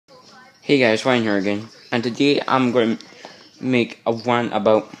Hey guys, Ryan here again, and today I'm going to make a rant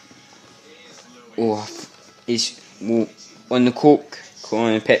about on the Coke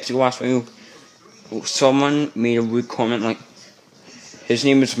on the Pepsi last week. Someone made a rude comment like his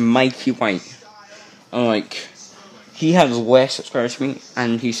name is Mikey White, and he has less subscribers to me,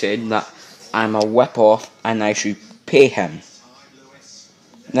 and he said that I'm a whip off and I should pay him.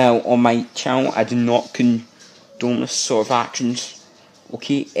 Now on my channel, I do not condone this sort of actions.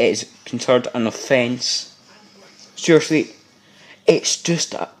 Okay, it is considered an offence. Seriously, it's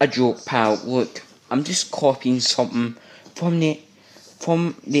just a joke, pal. Look, I'm just copying something from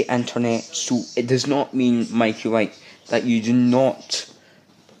the internet, so it does not mean, Mikey White, that you do not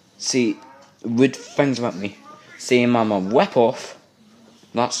say rude things about me. Saying I'm a whip off,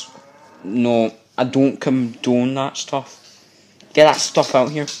 no, I don't condone that stuff. Get that stuff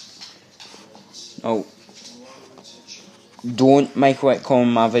out here. No. Don't Mikey White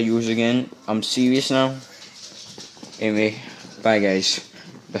comment my videos again. I'm serious now. Anyway, bye guys.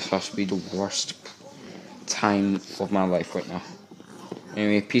 This must be the worst time of my life right now.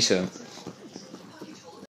 Anyway, peace out.